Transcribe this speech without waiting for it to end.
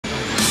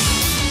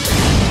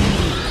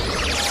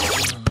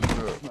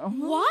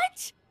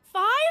What?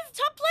 5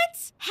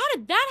 tuplets? How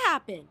did that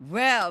happen?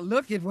 Well,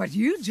 look at what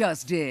you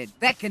just did.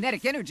 That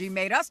kinetic energy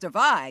made us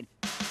divide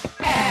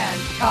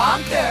and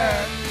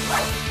conquer.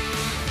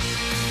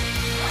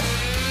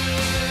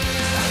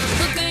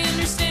 Look, I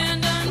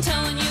understand, I'm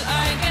telling you,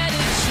 I get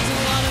it. She's a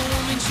lot of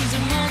woman, she's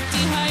a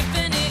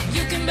multi-hyphenate.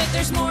 You can bet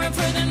there's more of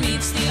her than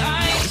meets the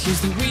eye.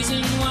 Here's the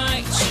reason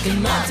why she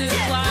can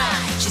multiply.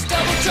 She's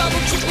double trouble,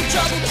 triple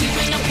trouble,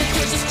 keeping up with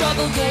yours a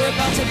struggle. You're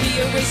about to be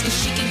erased, cause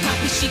she can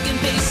copy, she can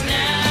paste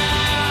now.